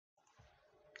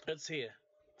It's here.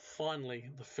 Finally,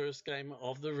 the first game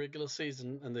of the regular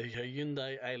season in the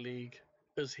Hyundai A-League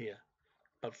is here.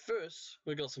 But first,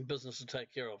 we've got some business to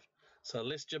take care of. So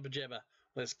let's jibber jabber.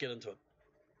 Let's get into it.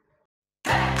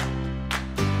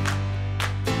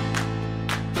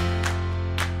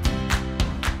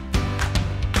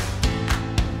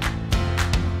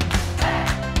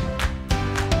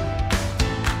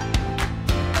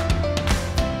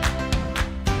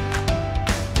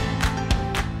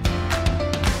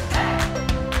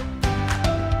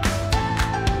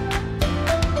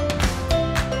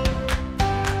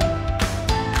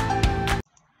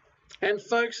 And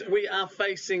folks, we are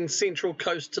facing Central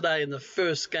Coast today in the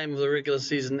first game of the regular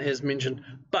season as mentioned.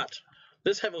 But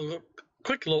let's have a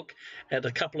quick look at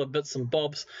a couple of bits and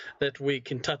bobs that we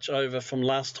can touch over from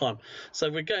last time. So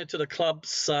we're going to the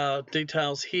club's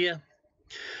details here.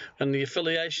 And the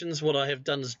affiliations, what I have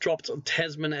done is dropped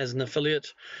Tasman as an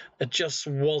affiliate. It just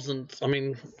wasn't, I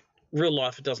mean, real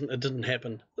life it didn't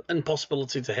happen.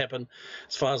 Impossibility to happen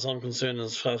as far as I'm concerned,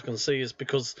 as far as I can see, is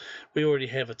because we already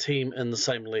have a team in the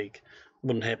same league.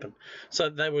 Wouldn't happen.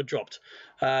 So they were dropped.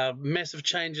 Massive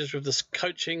changes with this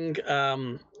coaching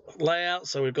layout,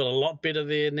 so we've got a lot better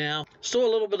there now. Still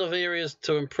a little bit of areas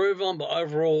to improve on, but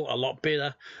overall a lot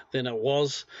better than it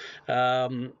was.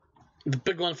 The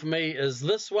big one for me is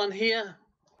this one here.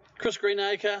 Chris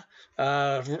Greenacre,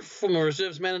 former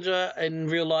reserves manager in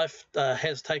real life,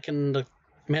 has taken the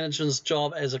management's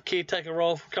job as a caretaker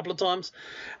role a couple of times.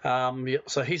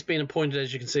 So he's been appointed,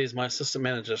 as you can see, as my assistant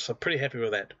manager, so pretty happy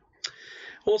with that.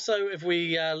 Also, if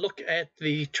we look at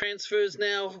the transfers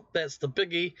now, that's the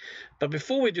biggie. But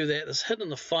before we do that, let's hit on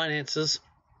the finances.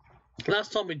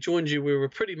 Last time we joined you, we were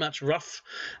pretty much rough.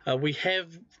 We have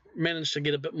managed to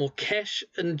get a bit more cash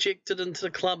injected into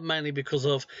the club, mainly because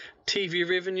of TV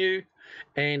revenue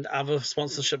and other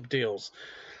sponsorship deals.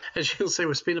 As you can see,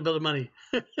 we spent a bit of money.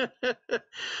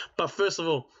 But first of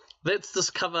all, let's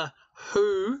discover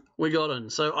who we got in.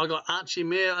 So I got Archie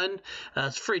Mayer in.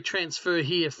 It's free transfer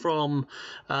here from,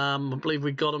 I believe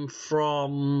we got him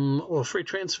from, or free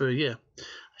transfer, yeah.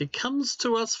 He comes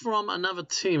to us from another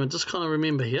team. I just kind of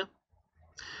remember here.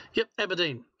 Yep,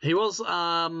 Aberdeen. He was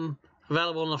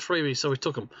available on a freebie, so we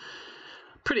took him.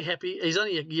 Pretty happy. He's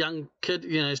only a young kid,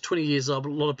 you know, he's 20 years old, a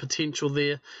lot of potential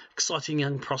there. Exciting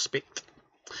young prospect.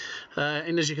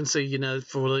 And as you can see, you know,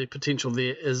 for the potential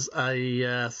there is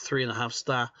a 3.5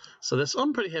 star. So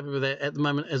I'm pretty happy with that at the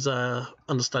moment as a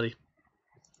understudy.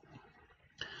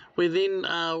 We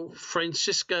then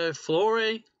Francisco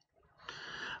Flore,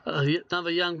 another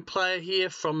young player here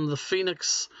from the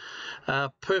Phoenix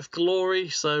Perth Glory.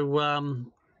 So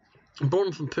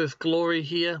born from Perth Glory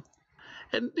here.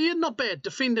 And yeah, not bad.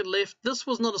 Defender left. This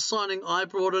was not a signing I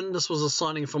brought in. This was a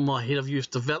signing from my head of youth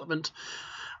development.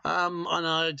 And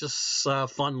I just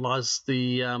finalised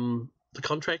the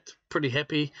contract. Pretty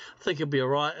happy. I think he'll be all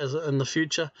right in the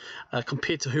future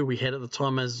compared to who we had at the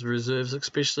time as reserves,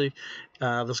 especially.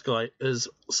 This guy is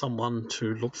someone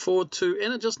to look forward to.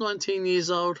 And at just 19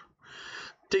 years old,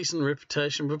 decent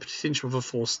reputation, but potential of a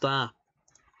 4-star.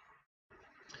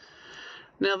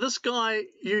 Now, this guy,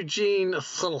 Eugene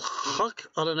Thilhuk,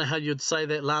 I don't know how you'd say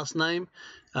that last name,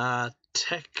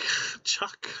 Chuck.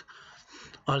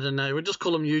 I don't know. We'll just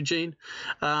call him Eugene.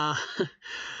 Yes,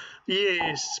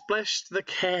 splashed the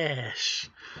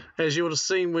cash. As you would have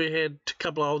seen, we had a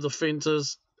couple of old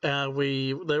defenders. They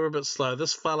were a bit slow.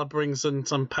 This fella brings in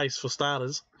some pace for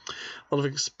starters. A lot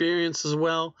of experience as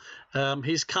well.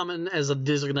 He's come in as a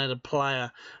designated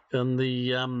player in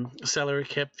the salary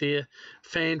cap there.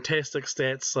 Fantastic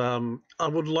stats. I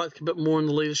would like a bit more in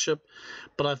the leadership,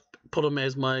 but I've put him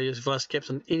as my vice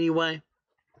captain anyway.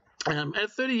 At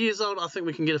 30 years old, I think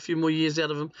we can get a few more years out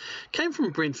of him. Came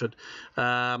from Brentford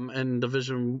in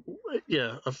Division,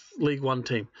 a League One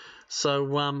team.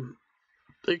 So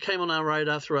it came on our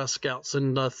radar through our scouts,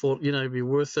 and I thought, you know, it'd be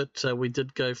worth it. We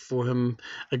did go for him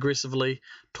aggressively.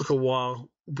 Took a while.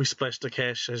 We splashed the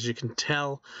cash, as you can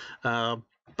tell.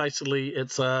 Basically,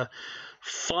 it's a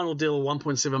final deal of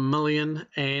 1.7 million,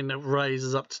 and it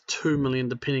raises up to 2 million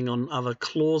depending on other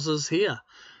clauses here.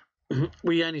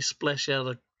 We only splash out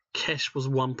a cash was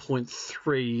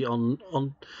 1.3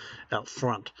 on out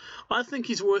front. I think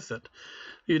he's worth it.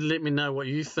 You let me know what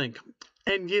you think.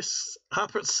 And yes,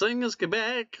 Harpreet Singh is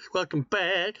back. Welcome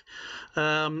back.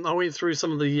 I went through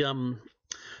some of the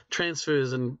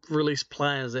transfers and released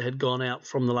players that had gone out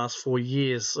from the last 4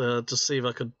 years to see if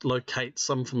I could locate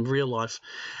some from real life.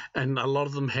 And a lot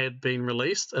of them had been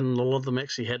released, and a lot of them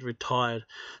actually had retired.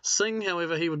 Singh,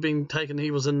 however, he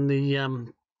was in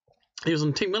the he was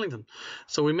in Team Wellington.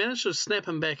 So we managed to snap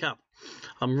him back up.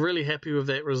 I'm really happy with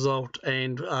that result.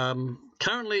 And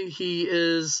currently he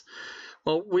is,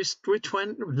 well,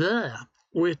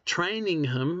 we're training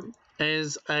him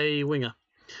as a winger.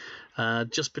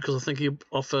 Just because I think he'll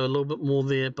offer a little bit more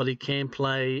there, but he can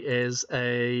play as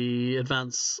a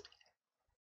advanced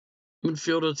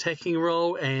midfielder attacking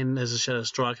role, and as a shadow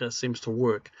striker it seems to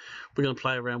work. We're going to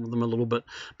play around with him a little bit,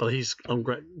 but I'm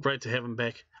great to have him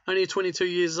back. Only 22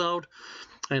 years old,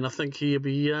 and I think he'll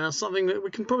be something that we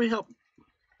can probably help.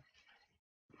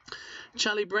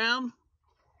 Charlie Brown,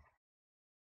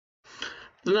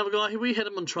 another guy. We had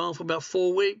him on trial for about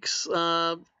 4 weeks.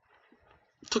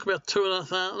 Took about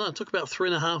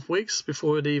 3.5 weeks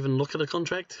before we'd even look at a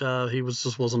contract. He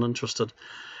just wasn't interested.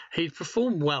 He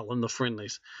performed well in the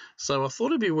friendlies, so I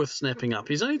thought it'd be worth snapping up.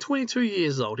 He's only 22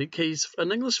 years old. He's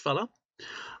an English fella,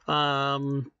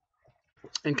 and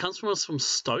comes from us from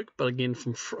Stoke, but again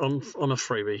on a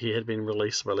freebie. He had been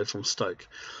released really from Stoke,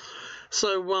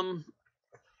 so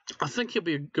I think he'll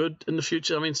be good in the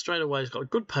future. I mean, straight away he's got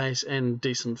good pace and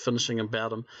decent finishing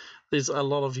about him. There's a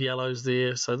lot of yellows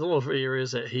there, so there's a lot of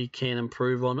areas that he can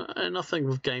improve on, and I think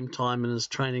with game time and his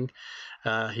training,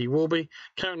 he will be.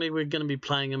 Currently, we're going to be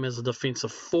playing him as a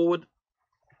defensive forward,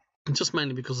 just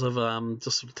mainly because of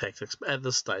just the tactics at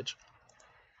this stage.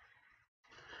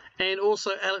 And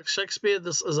also Alex Shakespeare,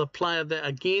 this is a player that,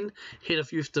 again, head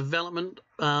of youth development,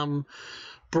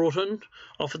 brought in,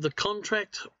 offered the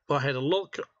contract. I had a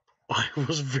look. I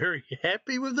was very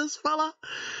happy with this fella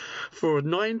for a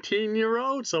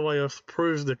 19-year-old, so I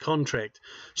approved the contract.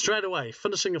 Straight away,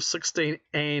 finishing of 16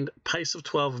 and pace of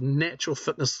 12, natural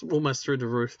fitness almost through the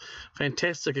roof.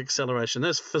 Fantastic acceleration.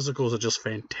 Those physicals are just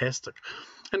fantastic.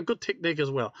 And good technique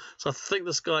as well. So I think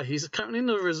this guy, he's currently in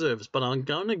the reserves, but I'm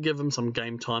going to give him some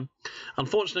game time.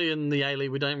 Unfortunately, in the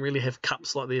A-League, we don't really have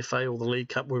cups like the FA or the League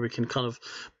Cup where we can kind of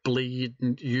bleed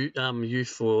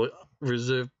youth or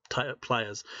reserve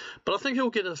players. But I think he'll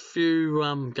get a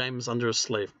few games under his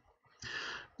sleeve.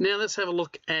 Now let's have a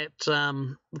look at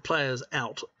the players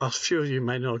out. A few of you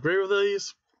may not agree with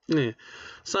these. Yeah.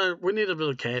 So we need a bit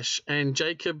of cash, and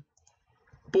Jacob,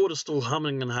 board is still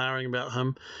humming and hawing about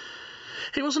him.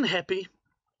 He wasn't happy,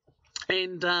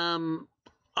 and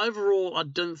overall I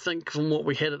didn't think from what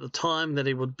we had at the time that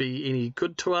he would be any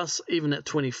good to us, even at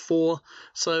 24.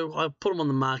 So I put him on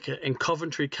the market, and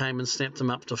Coventry came and snapped him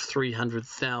up to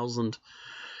 300,000.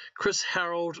 Chris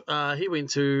Harold, he went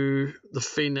to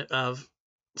the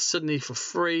Sydney for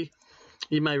free.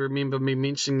 You may remember me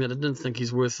mentioning that I didn't think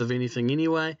he's worth of anything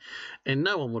anyway, and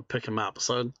no one would pick him up.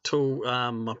 So until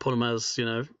I put him as,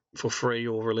 for free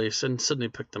or release, and Sydney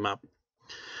picked him up.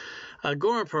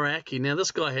 Goran Paraki, now this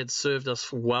guy had served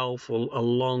us well for a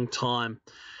long time,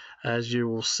 as you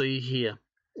will see here,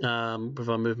 if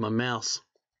I move my mouse.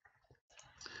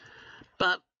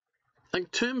 But in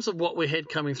terms of what we had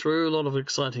coming through, a lot of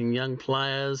exciting young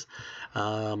players,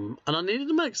 and I needed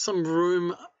to make some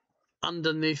room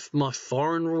underneath my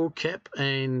foreign rule cap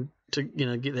and to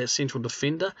get that central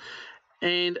defender.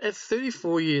 And at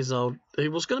 34 years old,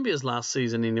 it was going to be his last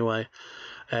season anyway.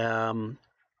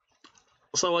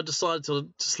 So I decided to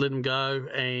just let him go,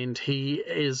 and he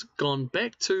has gone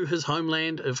back to his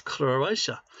homeland of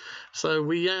Croatia. So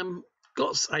we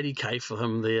got 80k for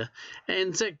him there.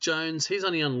 And Zach Jones, he's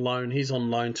only on loan. He's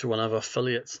on loan to one of our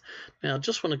affiliates. Now, I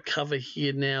just want to cover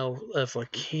here now, if I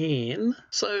can.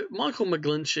 So Michael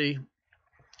McGlinchey,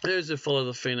 there's who follow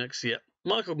the Phoenix, yep.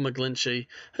 Michael McGlinchey,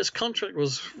 his contract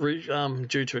was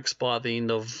due to expire the end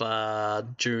of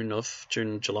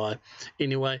July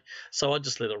anyway, so I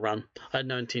just let it run. I had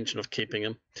no intention of keeping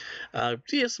him.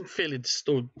 He has some fairly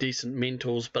still decent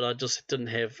mentors, but I just didn't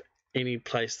have any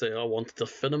place that I wanted to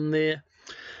fit him there.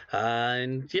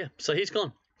 And yeah, so he's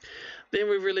gone. Then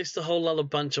we released a whole other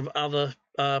bunch of other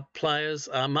players.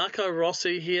 Marco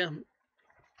Rossi here.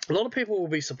 A lot of people will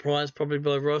be surprised probably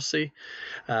by Rossi.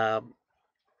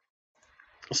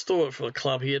 Still worked for the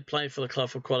club. He had played for the club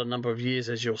for quite a number of years,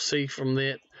 as you'll see from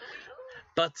that.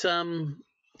 But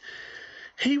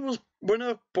he was, when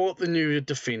I bought the new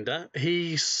defender,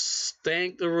 he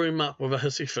stank the room up with a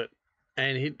hissy fit.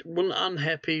 And he wasn't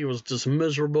unhappy, he was just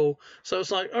miserable. So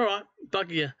it's like, all right,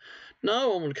 bugger you.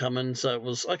 No one would come in, so it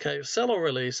was, okay, sell or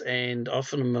release, and I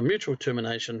offered him a mutual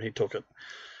termination. He took it.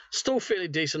 Still fairly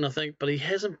decent, I think, but he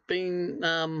hasn't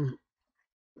been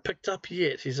picked up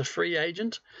yet. He's a free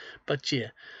agent, but yeah,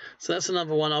 so that's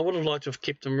another one. I would have liked to have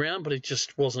kept him around, but he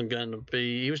just wasn't going to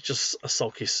be. He was just a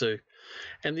sulky Sue.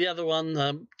 And the other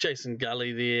one, Jason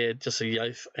Gully there, just a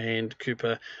youth, and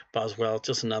Cooper Buswell,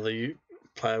 just another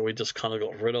player we just kind of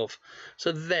got rid of.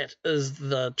 So that is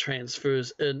the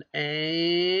transfers in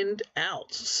and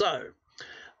out. So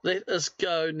let us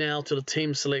go now to the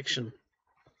team selection.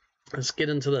 Let's get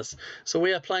into this. So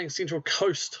we are playing Central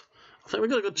Coast. I think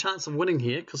we've got a good chance of winning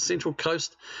here because Central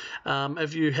Coast,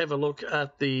 if you have a look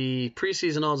at the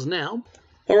preseason odds now.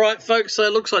 All right, folks, so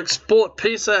it looks like Sport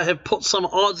Pesa have put some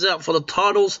odds out for the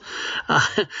titles.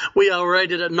 We are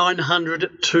rated at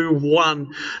 900 to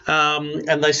 1,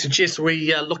 and they suggest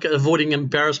we look at avoiding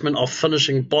embarrassment of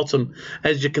finishing bottom.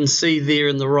 As you can see there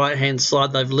in the right-hand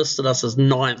side, they've listed us as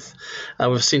 9th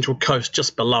with Central Coast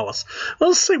just below us. Well,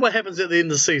 let's see what happens at the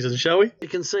end of the season, shall we? You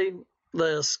can see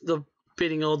the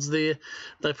betting odds there.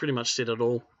 They pretty much said it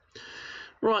all.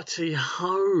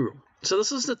 Righty-ho. So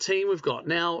this is the team we've got.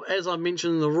 Now, as I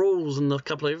mentioned in the rules in a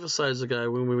couple of episodes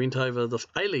ago when we went over the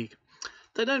A-League,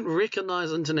 they don't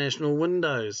recognise international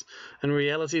windows. In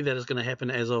reality, that is going to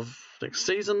happen as of next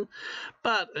season.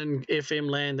 But in FM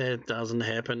land, that doesn't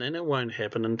happen, and it won't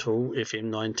happen until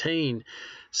FM19.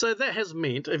 So that has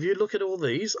meant, if you look at all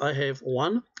these, I have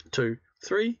 1, 2,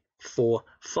 3, 4,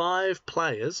 5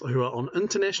 players who are on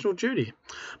international duty.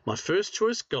 My first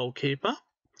choice goalkeeper.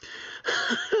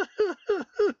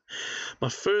 My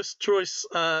first choice,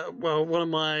 well, one of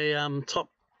my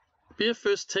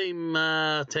first team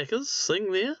attackers,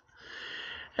 Singh there,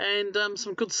 and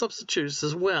some good substitutes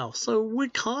as well. So we're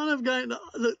kind of going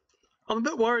to, I'm a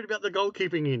bit worried about the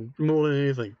goalkeeping end more than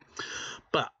anything.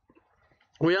 But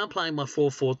we are playing my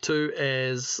 4-4-2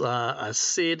 as I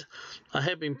said. I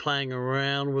have been playing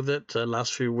around with it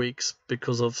last few weeks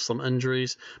because of some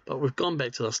injuries, but we've gone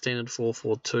back to the standard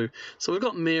 4-4-2. So we've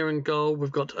got Mayer in goal,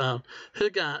 we've got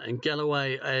Hurgart and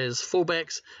Galloway as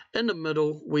fullbacks. In the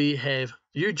middle, we have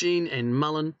Eugene and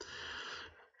Mullen.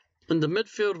 In the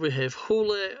midfield, we have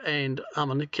Hula and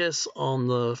Amanikis on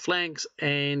the flanks,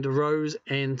 and Rose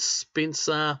and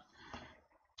Spencer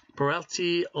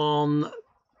Peralti on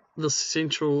the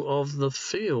central of the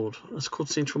field. It's called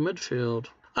central midfield.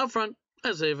 Up front,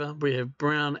 as ever, we have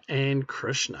Brown and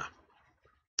Krishna.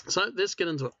 So let's get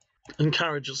into it.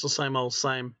 Encourage, it's the same old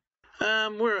same.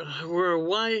 We're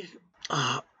away.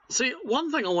 See, one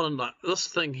thing I want to know, this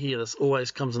thing here, this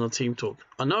always comes in a team talk.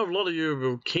 I know a lot of you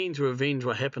were keen to avenge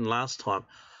what happened last time.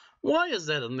 Why is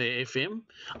that in there, FM?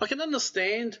 I can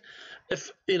understand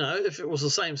if it was the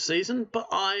same season, but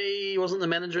I wasn't the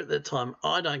manager at that time.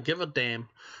 I don't give a damn.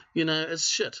 It's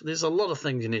shit. There's a lot of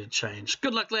things you need to change.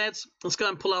 Good luck, lads. Let's go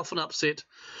and pull off an upset.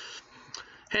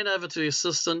 Hand over to the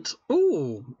assistant.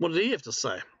 Ooh, what did he have to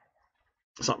say?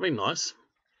 Something nice.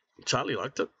 Charlie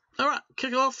liked it. All right,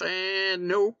 kick off, and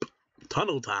nope.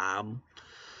 Tunnel time.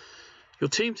 Your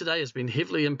team today has been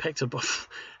heavily impacted by...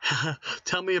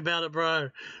 Tell me about it,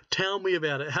 bro. Tell me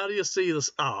about it. How do you see this?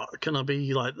 Can I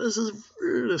be like, this is...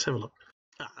 Let's have a look.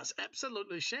 It's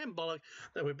absolutely shambolic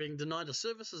that we're being denied the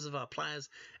services of our players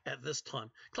at this time.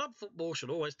 Club football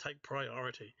should always take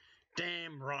priority.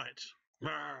 Damn right.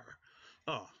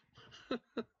 Oh.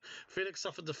 Felix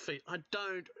suffered defeat. I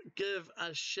don't give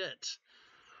a shit.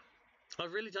 I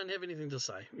really don't have anything to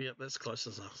say. Yep, that's close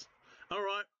as us. All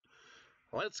right.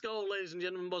 Let's go, ladies and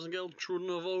gentlemen, boys and girls, children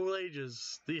of all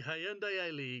ages. The Hyundai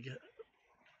A-League.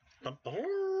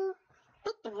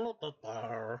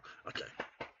 Okay.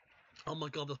 Oh my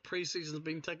God, the preseason's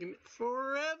been taking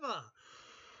forever.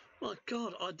 My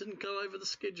God, I didn't go over the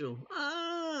schedule.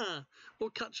 We'll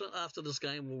catch up after this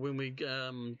game when we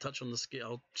touch on the schedule.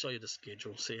 I'll show you the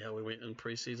schedule, see how we went in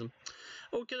preseason.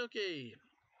 Okay.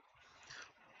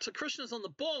 So Krishna's on the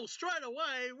ball straight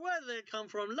away. Where did that come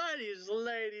from? Ladies.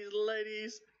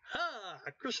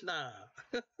 Krishna.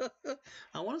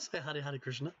 I want to say Hare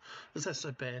Krishna. Is that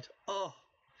so bad? Oh,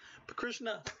 but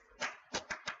Krishna.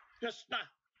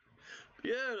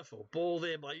 Beautiful ball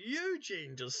there by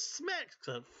Eugene. Just smacks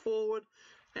it forward.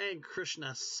 And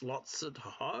Krishna slots it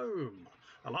home.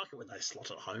 I like it when they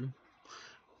slot it home.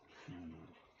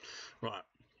 Right.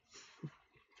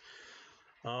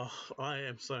 Oh, I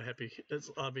am so happy.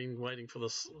 I've been waiting for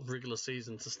this regular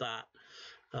season to start.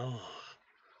 Oh,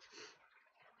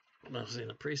 I was in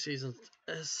the preseason.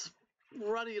 It's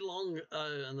ruddy long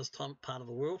in this part of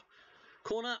the world.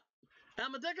 Corner,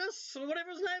 Almadicus, or whatever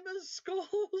his name is,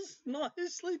 scores.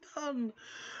 Nicely done.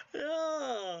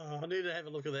 Yeah, I need to have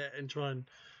a look at that and try and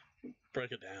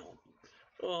break it down.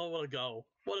 Oh, what a goal.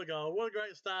 What a goal. What a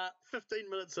great start.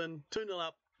 15 minutes in, 2-0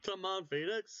 up. Come on,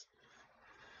 Phoenix.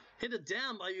 Headed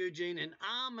down by Eugene, and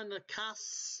arm in the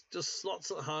cuss just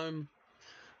slots it home.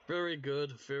 Very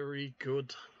good, very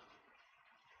good.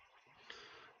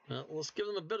 Let's give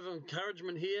them a bit of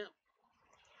encouragement here.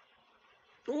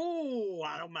 Oh,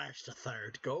 almost a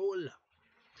third goal.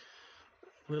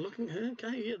 They're looking,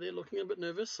 okay, yeah, they're looking a bit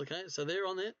nervous. Okay, so they're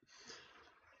on that.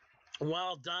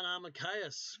 Well done,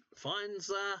 Armachaeus.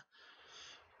 Finds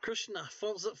Krishna,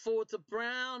 folds it forward to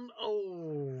Brown.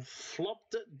 Oh,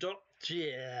 flopped it,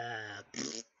 yeah.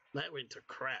 That went to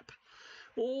crap.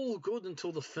 All good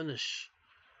until the finish.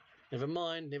 Never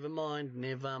mind, never mind,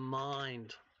 never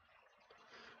mind.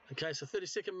 Okay, so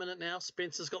 32nd minute now.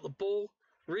 Spencer's got the ball.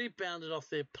 Rebounded off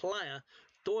their player.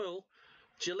 Doyle,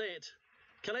 Gillette.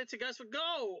 Kaleta goes for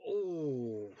goal.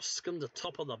 Oh, skimmed the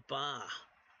top of the bar.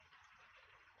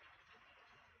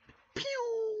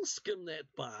 Pew! Skim that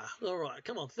bar. All right,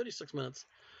 come on, 36 minutes.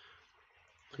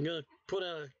 I'm going to put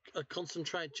out a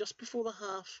concentrate just before the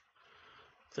half.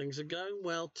 Things are going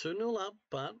well, 2-0 up,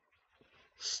 but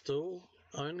still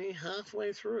only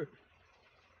halfway through.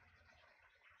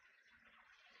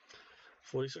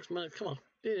 46 minutes, come on.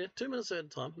 Yeah, 2 minutes ahead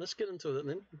of time. Let's get into it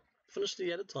then. Finish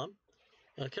the added time.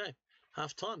 Okay,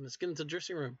 half time. Let's get into the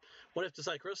dressing room. What do you have to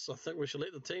say, Chris? I think we should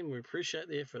let the team. We appreciate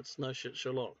the efforts. No shit,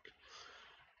 Sherlock.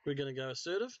 We're going to go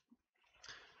assertive.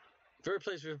 Very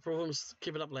pleased with your performance.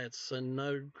 Keep it up, lads. And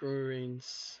no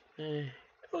greens.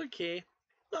 Okay.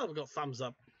 Oh, we've got thumbs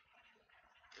up.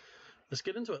 Let's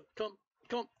get into it. Come on.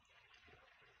 Come on.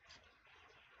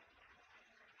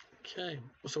 Okay.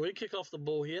 So we kick off the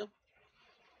ball here.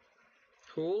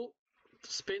 Cool.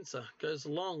 Spencer goes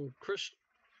long. Chris.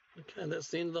 Okay, that's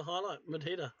the end of the highlight.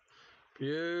 Mid-header.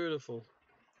 Beautiful.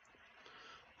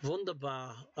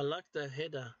 Wunderbar. I like the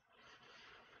header.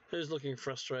 Who's looking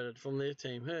frustrated from their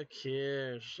team? Who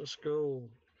cares? Let's go.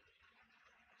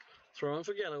 Throw in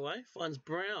for Galloway. Finds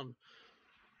Brown.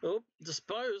 Oh,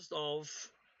 disposed of.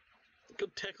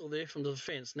 Good tackle there from the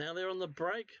defence. Now they're on the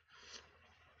break.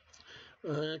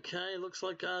 Okay, looks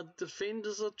like our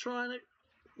defenders are trying to.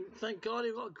 Thank God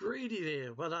he got greedy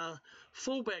there. But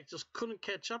fullback just couldn't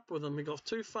catch up with him. He got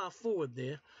too far forward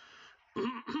there.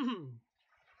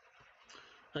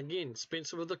 Again,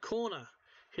 Spencer with the corner.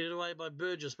 Headed away by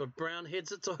Burgess, but Brown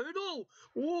heads it to Hoodle.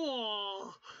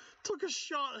 Whoa! Took a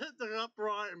shot, hit the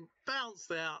upright, and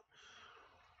bounced out.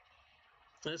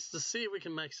 Let's just see if we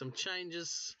can make some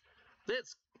changes.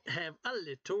 Let's have a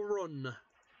little run.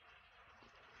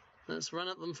 Let's run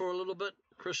at them for a little bit.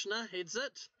 Krishna heads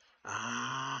it.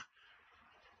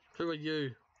 Who are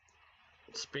you?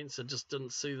 Spencer just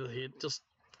didn't see the head, just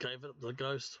gave it the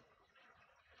ghost.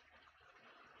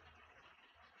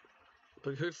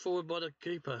 But who forward by the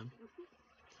keeper?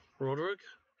 Roderick.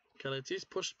 Caletis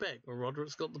pushed back. Well,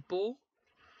 Roderick's got the ball.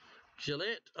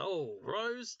 Gillette. Oh,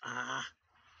 Rose.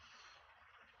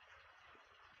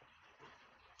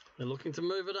 They're looking to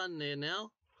move it on there now.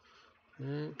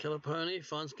 Calipone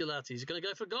finds Gillette. He's going to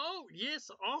go for goal. Yes,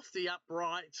 off the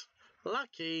upright.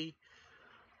 Lucky.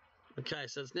 Okay,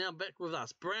 so it's now back with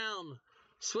us. Brown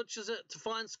switches it to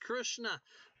find Krishna.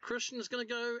 Krishna's going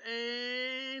to go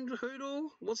and Hoodle.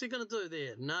 What's he going to do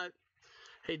there? No,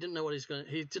 he didn't know what he's going.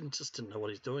 He didn't know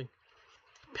what he's doing.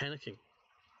 Panicking.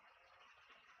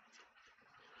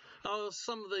 Oh,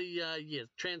 some of the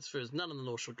transfers. None of the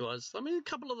North Shore guys. I mean, a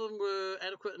couple of them were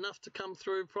adequate enough to come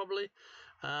through. Probably.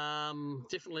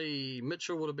 Definitely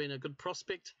Mitchell would have been a good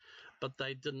prospect, but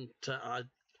they didn't.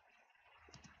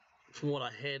 From what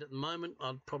I had at the moment,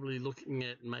 I'm probably looking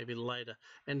at maybe later.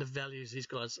 And the values these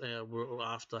guys were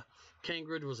after.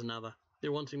 Kangrid was another.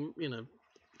 They're wanting,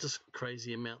 just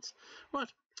crazy amounts.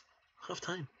 Right, half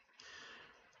time.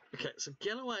 Okay, so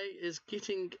Galloway is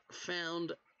getting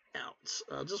found out.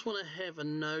 I just want to have a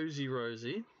nosy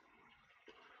Rosie.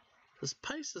 His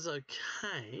pace is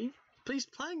okay. He's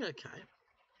playing okay.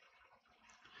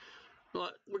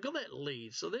 Right, we've got that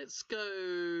lead. So let's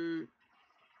go.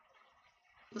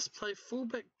 Let's play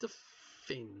fullback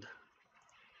defend.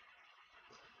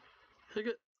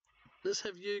 Let's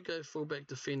have you go fullback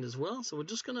defend as well. So we're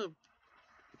just going to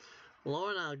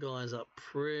line our guys up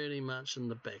pretty much in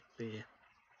the back there.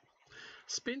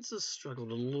 Spencer's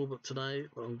struggled a little bit today.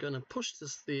 But I'm going to push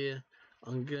this there.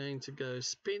 I'm going to go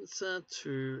Spencer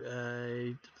to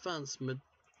a advanced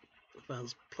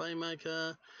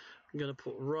playmaker. I'm going to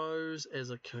put Rose as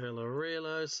a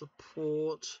Colorello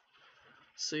support.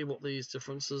 See what these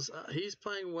differences are. He's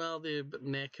playing well. They're a bit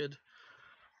knackered.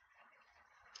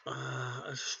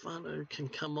 Fano can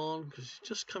come on because he's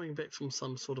just coming back from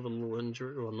some sort of a little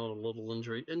injury, or not a little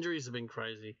injury. Injuries have been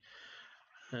crazy.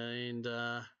 And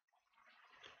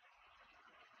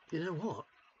you know what?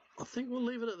 I think we'll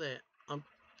leave it at that. I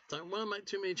don't want to make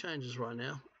too many changes right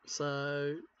now.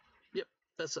 So, yep,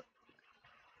 that's it.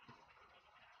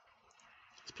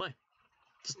 Let's play.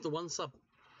 Just the one sub.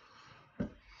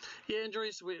 Yeah,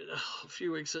 injuries. A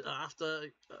few weeks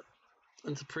after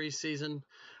into pre-season,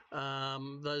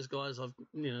 Those guys I've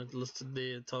listed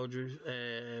there, told you.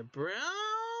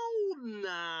 Brown,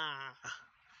 nah.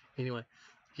 Anyway,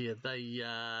 yeah, they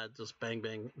just bang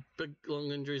bang, big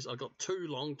long injuries. I got 2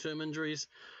 long-term injuries.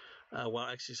 Well,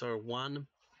 actually, sorry, 1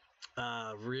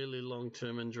 really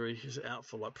long-term injury. He's out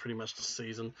for like pretty much the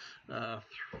season. So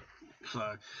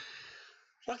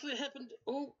luckily it happened.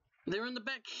 Oh, they're in the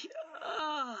back.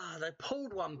 They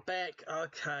pulled one back.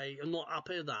 Okay, not up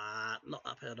at that. Not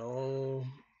up at all.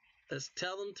 Let's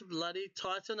tell them to bloody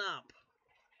tighten up.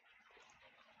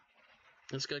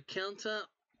 Let's go counter.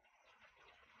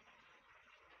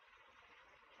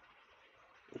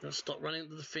 Let's stop running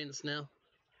into the fence now.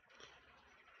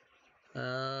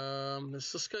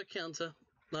 Let's just go counter.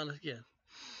 No, yeah.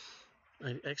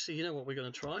 Actually, you know what we're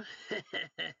going to try?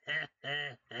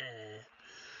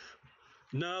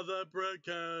 Another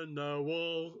broken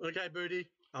wall. Okay, Booty.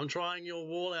 I'm trying your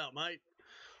wall out, mate.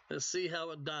 Let's see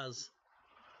how it does.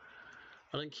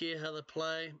 I don't care how they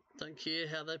play. Don't care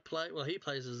how they play. Well, he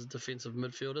plays as a defensive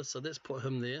midfielder, so let's put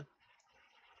him there.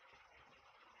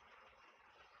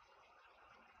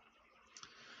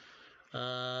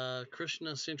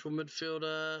 Krishna, central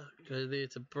midfielder. Go there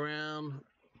to Brown.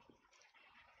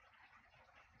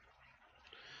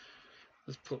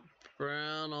 Let's put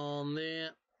Brown on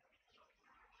there.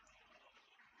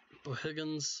 Put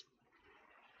Higgins.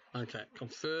 Okay,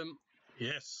 confirm.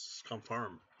 Yes,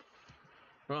 confirm.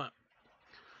 Right.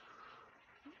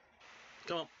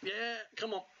 Come on. Yeah,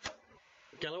 come on.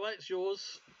 Galloway, it's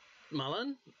yours.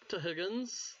 Mullen to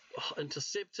Higgins. Oh,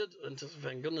 intercepted.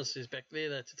 Thank goodness he's back there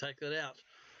to take that out.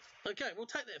 Okay, we'll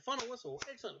take that. Final whistle.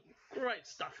 Excellent. Great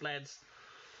stuff, lads.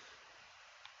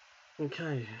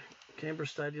 Okay, Canberra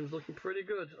Stadium's looking pretty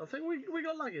good. I think we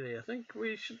got lucky there. I think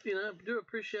we should, do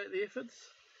appreciate the efforts.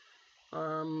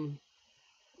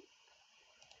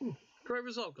 Great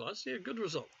result, guys. Yeah, good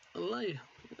result.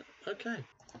 Okay.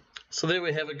 So there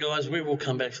we have it, guys. We will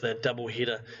come back to that double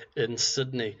header in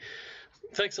Sydney.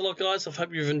 Thanks a lot, guys. I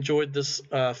hope you've enjoyed this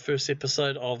first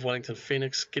episode of Wellington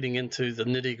Phoenix, getting into the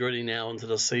nitty-gritty now into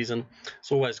the season.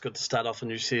 It's always good to start off a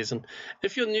new season.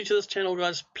 If you're new to this channel,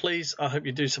 guys, please, I hope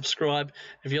you do subscribe.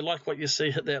 If you like what you see,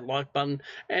 hit that like button.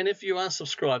 And if you are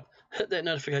subscribed, hit that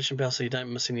notification bell so you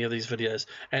don't miss any of these videos.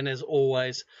 And as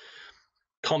always,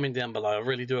 comment down below. I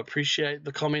really do appreciate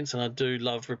the comments, and I do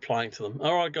love replying to them.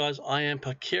 All right, guys, I am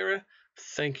Parkera.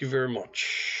 Thank you very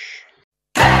much.